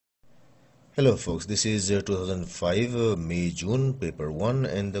Hello folks, this is 2005 May-June paper 1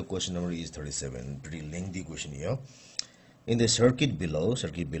 and the question number is 37. Pretty lengthy question here. In the circuit below,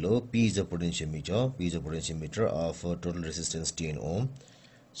 P is a potentiometer of total resistance 10 ohm.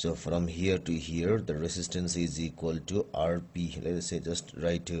 So from here to here the resistance is equal to Rp. Let us say just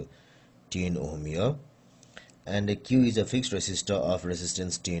write 10 ohm here. And Q is a fixed resistor of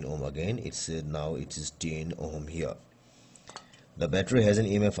resistance 10 ohm again. It's now it is 10 ohm here. The battery has an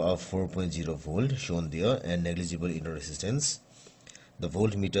e.m.f. of 4.0 volt shown there and negligible inner resistance. The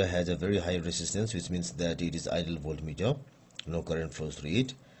voltmeter has a very high resistance, which means that it is idle voltmeter. No current flows through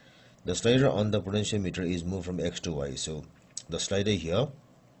it. The slider on the potentiometer is moved from X to Y. So the slider here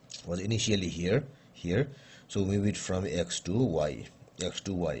was initially here. So move it from X to Y.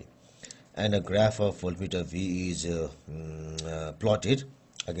 And a graph of voltmeter V is plotted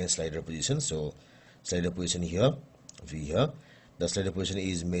against slider position. So slider position here, V here. The slider position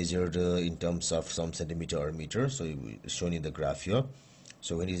is measured in terms of some centimeter or meter, so it's shown in the graph here.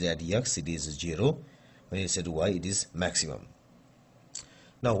 So when it is at X, it is 0. When it is at Y, it is maximum.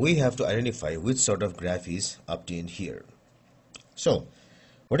 Now we have to identify which sort of graph is obtained here. So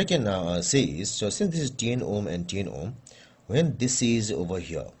what I can say is, so since this is 10 ohm and 10 ohm, when this is over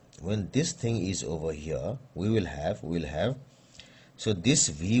here, when this thing is over here, we will have, so this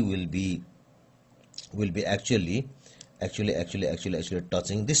V will be actually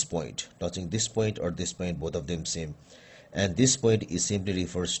touching this point or this point, both of them same, and this point is simply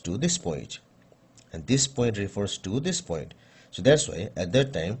refers to this point and this point refers to this point. So that's why at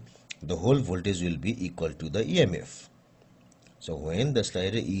that time the whole voltage will be equal to the EMF. So when the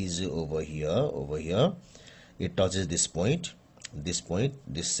slider is over here, it touches this point, this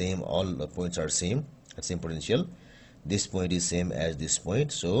same, all the points are same at same potential. This point is same as this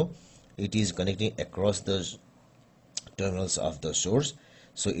point, so it is connecting across the terminals of the source,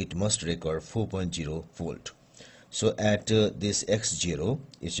 so it must require 4.0 volt. So at this x0,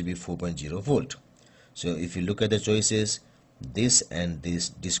 it should be 4.0 volt. So if you look at the choices, this and this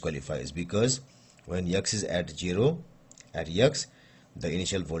disqualifies, because when x is at 0, at x the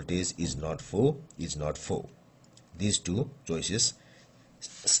initial voltage is not 4. These two choices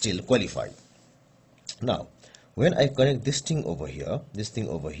still qualify. Now when I connect this thing over here,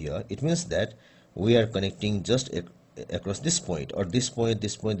 it means that we are connecting just across this point or this point,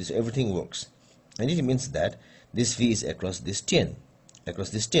 this everything works, and it means that this V is across this 10.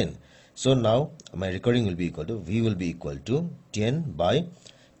 So now my recording will be equal to, V will be equal to 10 by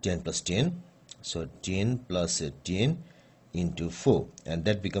 10 plus 10, so 10 plus 10 into 4, and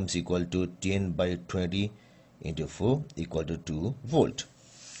that becomes equal to 10 by 20 into 4 equal to 2 volt.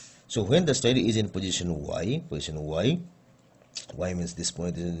 So when the slider is in position Y means this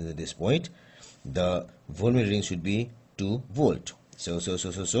point, this point, the voltmeter reading should be 2 volt. So choice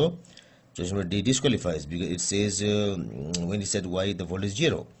number D disqualifies, because it says when it said Y the voltage is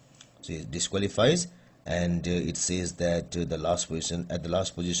 0, so it disqualifies, and it says that at the last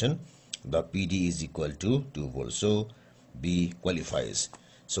position the PD is equal to 2 volts, so B qualifies.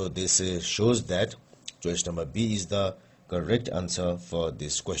 So this shows that choice number B is the correct answer for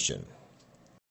this question.